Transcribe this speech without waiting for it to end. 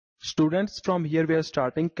Students, from here we are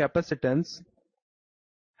starting capacitance,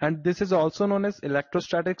 and this is also known as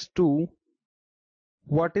electrostatics too.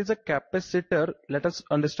 What is a capacitor? Let us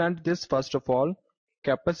understand this first of all.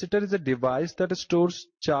 Capacitor is a device that stores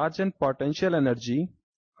charge and potential energy.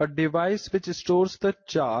 A device which stores the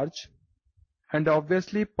charge, and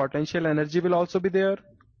obviously potential energy will also be there,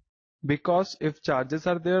 because if charges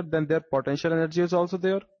are there then their potential energy is also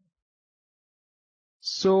there.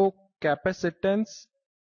 So capacitance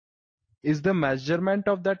is the measurement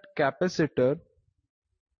of that capacitor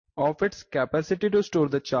of its capacity to store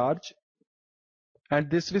the charge, and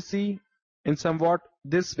this we see in somewhat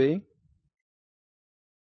this way.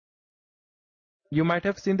 You might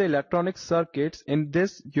have seen the electronic circuits. In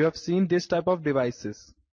this you have seen this type of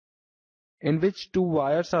devices in which two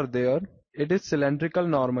wires are there. It is cylindrical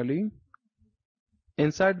normally.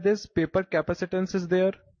 Inside this paper capacitance is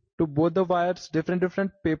there. To both the wires different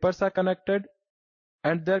papers are connected,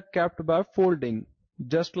 and they are kept by folding,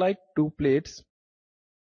 just like two plates.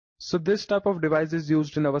 So this type of device is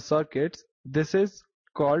used in our circuits. This is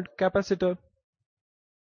called capacitor.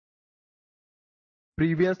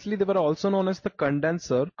 Previously they were also known as the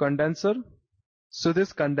condenser. So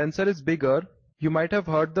this condenser is bigger. You might have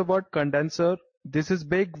heard the word condenser. This is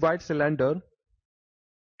big white cylinder.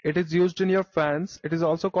 It is used in your fans. It is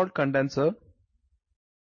also called condenser.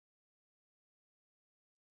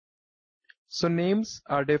 So names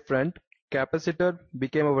are different. Capacitor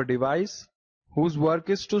became our device whose work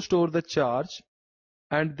is to store the charge,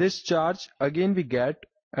 and this charge again we get,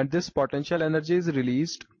 and this potential energy is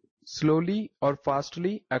released slowly or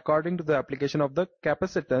fastly according to the application of the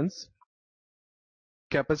capacitance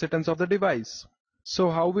of the device. So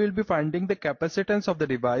how we will be finding the capacitance of the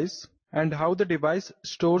device and how the device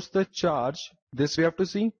stores the charge, this we have to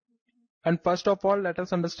see. And first of all, let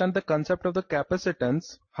us understand the concept of the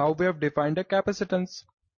capacitance, how we have defined a capacitance.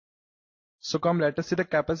 So come, let us see the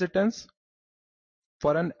capacitance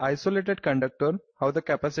for an isolated conductor, how the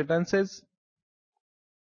capacitance is.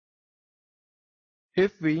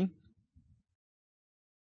 If we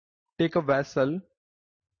take a vessel,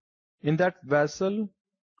 in that vessel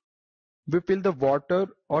we fill the water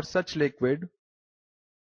or such liquid.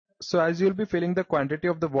 So as you will be filling the quantity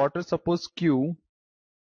of the water, suppose Q,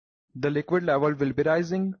 the liquid level will be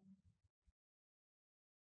rising.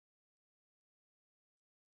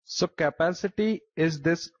 So capacity is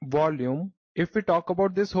this volume. If we talk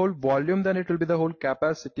about this whole volume, then it will be the whole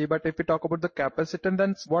capacity. But if we talk about the capacitance,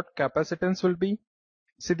 then what capacitance will be?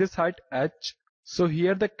 See this height h. So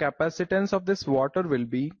here the capacitance of this water will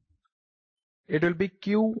be, it will be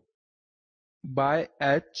Q by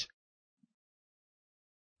h.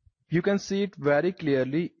 You can see it very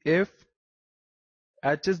clearly. If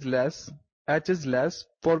h is less,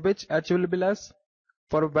 for which h will be less?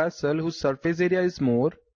 For a vessel whose surface area is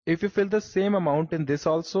more. If you fill the same amount in this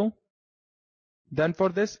also, then for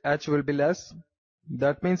this h will be less.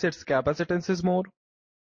 That means its capacitance is more.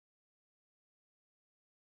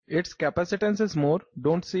 Its capacitance is more.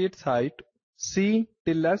 Don't see its height. See,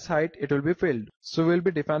 till less height it will be filled. So we will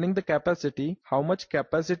be defining the capacity. How much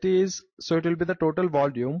capacity is, so it will be the total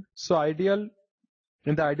volume. So in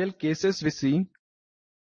the ideal cases we see.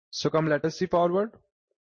 So come, let us see forward.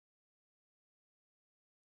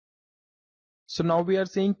 So now we are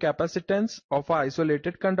seeing capacitance of an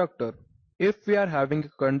isolated conductor. If we are having a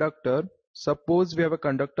conductor, suppose we have a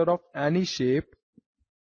conductor of any shape.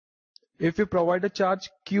 If we provide a charge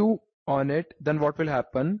Q on it, then what will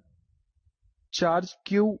happen? Charge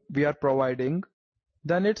Q we are providing,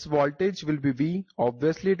 then its voltage will be V.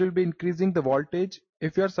 Obviously it will be increasing the voltage.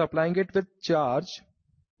 If you are supplying it with charge,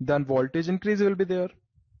 then voltage increase will be there.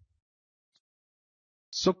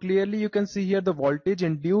 So clearly you can see here the voltage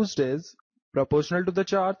induced is proportional to the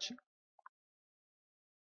charge.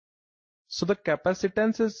 So the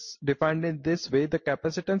capacitance is defined in this way. The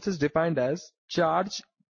capacitance is defined as charge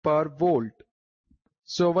per volt.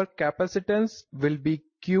 So our capacitance will be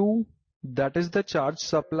Q, that is the charge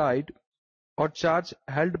supplied or charge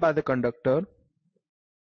held by the conductor,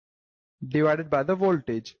 divided by the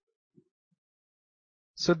voltage.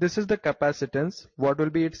 So this is the capacitance. What will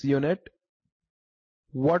be its unit?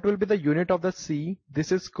 What will be the unit of the C?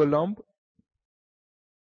 This is Coulomb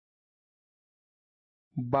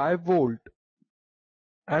by volt,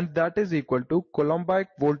 and that is equal to, Coulomb by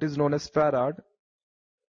volt is known as farad.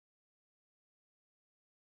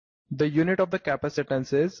 The unit of the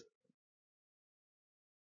capacitance is,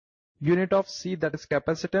 unit of C, that is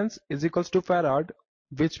capacitance, is equals to farad,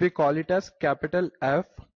 which we call it as capital F.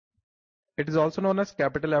 It is also known as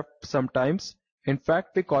capital F sometimes. In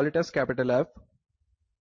fact, we call it as capital F.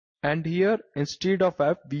 And here instead of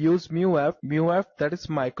F we use mu F that is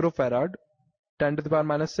microfarad, 10 to the power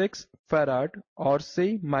minus 6 farad, or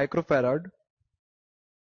say microfarad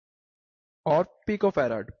or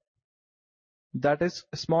picofarad, that is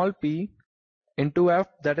small p into F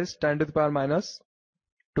that is 10 to the power minus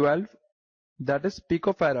 12, that is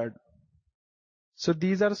picofarad. So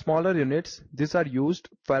these are smaller units, these are used.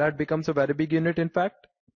 Farad becomes a very big unit in fact.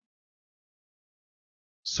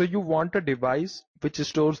 So you want a device which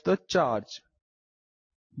stores the charge,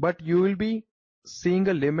 but you will be seeing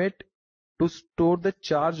a limit to store the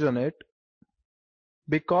charge on it,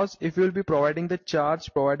 because if you will be providing the charge,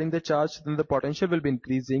 then the potential will be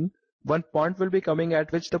increasing. One point will be coming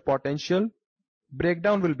at which the potential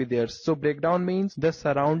breakdown will be there. So breakdown means the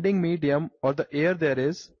surrounding medium or the air there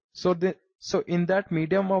is. So in that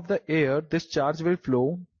medium of the air, this charge will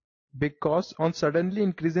flow, because on suddenly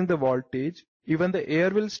increasing the voltage, even the air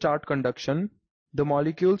will start conduction. The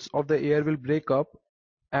molecules of the air will break up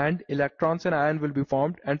and electrons and ion will be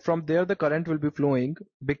formed, and from there the current will be flowing,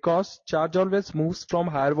 because charge always moves from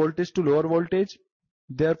higher voltage to lower voltage.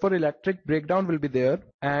 Therefore electric breakdown will be there,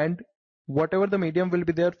 and whatever the medium will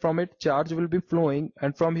be there, from it charge will be flowing,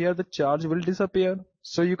 and from here the charge will disappear.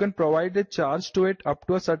 So you can provide a charge to it up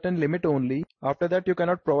to a certain limit only. After that you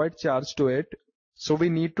cannot provide charge to it. So we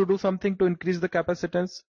need to do something to increase the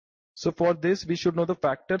capacitance. So for this we should know the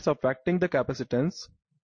factors affecting the capacitance.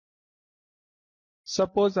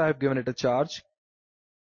 Suppose I have given it a charge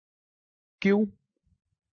Q.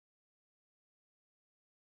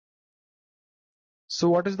 So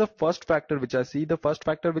what is the first factor which I see? The first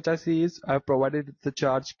factor which I see is I have provided the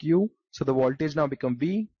charge Q, so the voltage now become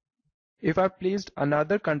V. If I placed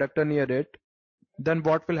another conductor near it, then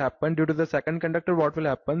what will happen? Due to the second conductor, what will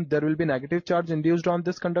happen? There will be negative charge induced on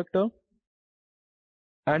this conductor,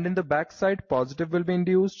 and in the back side positive will be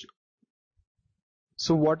induced.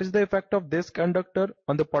 So what is the effect of this conductor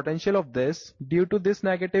on the potential of this? Due to this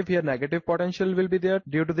negative, here negative potential will be there.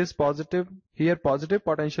 Due to this positive, here positive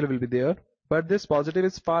potential will be there. But this positive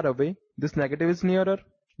is far away, this negative is nearer.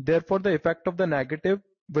 Therefore the effect of the negative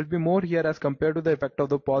will be more here as compared to the effect of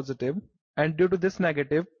the positive. And due to this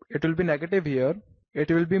negative, it will be negative here. It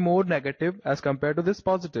will be more negative as compared to this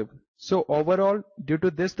positive. So overall, due to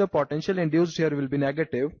this, the potential induced here will be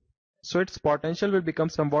negative. So its potential will become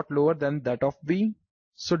somewhat lower than that of V.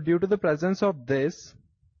 So due to the presence of this,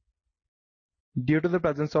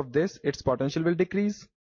 its potential will decrease.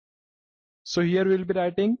 So here we will be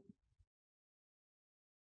writing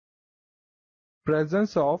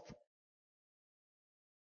presence of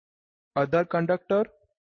other conductor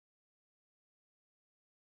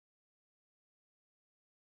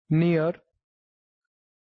near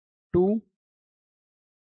to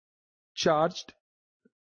charged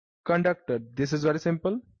conductor. This is very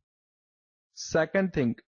simple. Second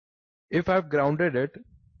thing, if I have grounded it,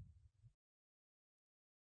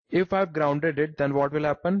 then what will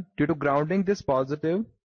happen? Due to grounding, this positive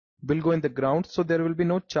will go in the ground, so there will be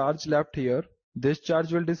no charge left here. This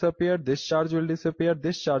charge will disappear, this charge will disappear,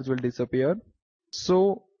 this charge will disappear.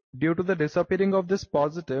 So due to the disappearing of this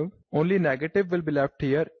positive, only negative will be left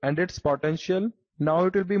here, and its potential, now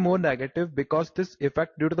it will be more negative, because this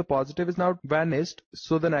effect due to the positive is now vanished,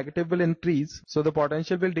 so the negative will increase, so the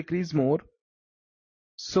potential will decrease more.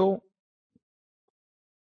 So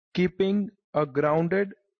keeping a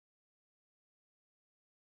grounded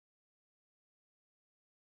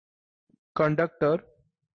conductor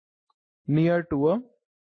near to a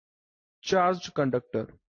charged conductor.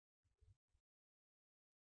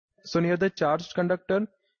 So near the charged conductor,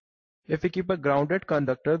 if we keep a grounded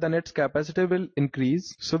conductor, then its capacity will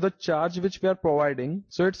increase. So the charge which we are providing,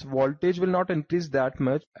 so its voltage will not increase that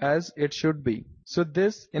much as it should be. So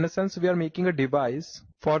this, in a sense, we are making a device.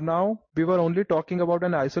 For now, we were only talking about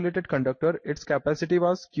an isolated conductor. Its capacity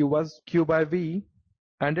was Q by V,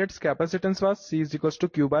 and its capacitance was C is equals to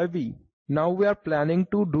Q by V. Now we are planning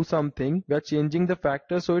to do something. We are changing the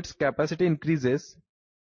factor so its capacity increases.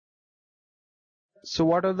 So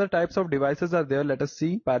what are the types of devices are there? Let us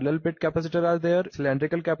see. Parallel plate capacitor are there,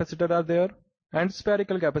 cylindrical capacitor are there, and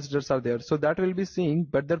spherical capacitors are there. So that we'll be seeing,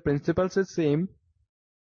 but their principles is same.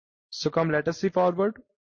 So come, let us see forward.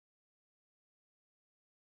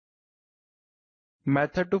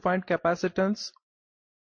 Method to find capacitance.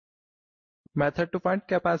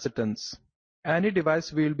 Any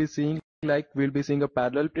device we will be seeing, like we'll be seeing a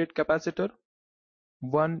parallel plate capacitor,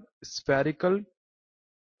 one spherical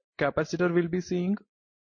capacitor we'll be seeing,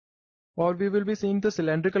 or we will be seeing the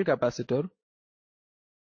cylindrical capacitor,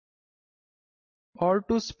 or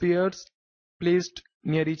two spheres placed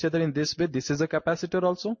near each other in this way. This is a capacitor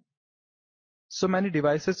also. So many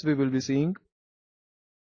devices we will be seeing.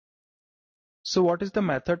 So what is the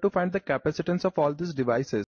method to find the capacitance of all these devices?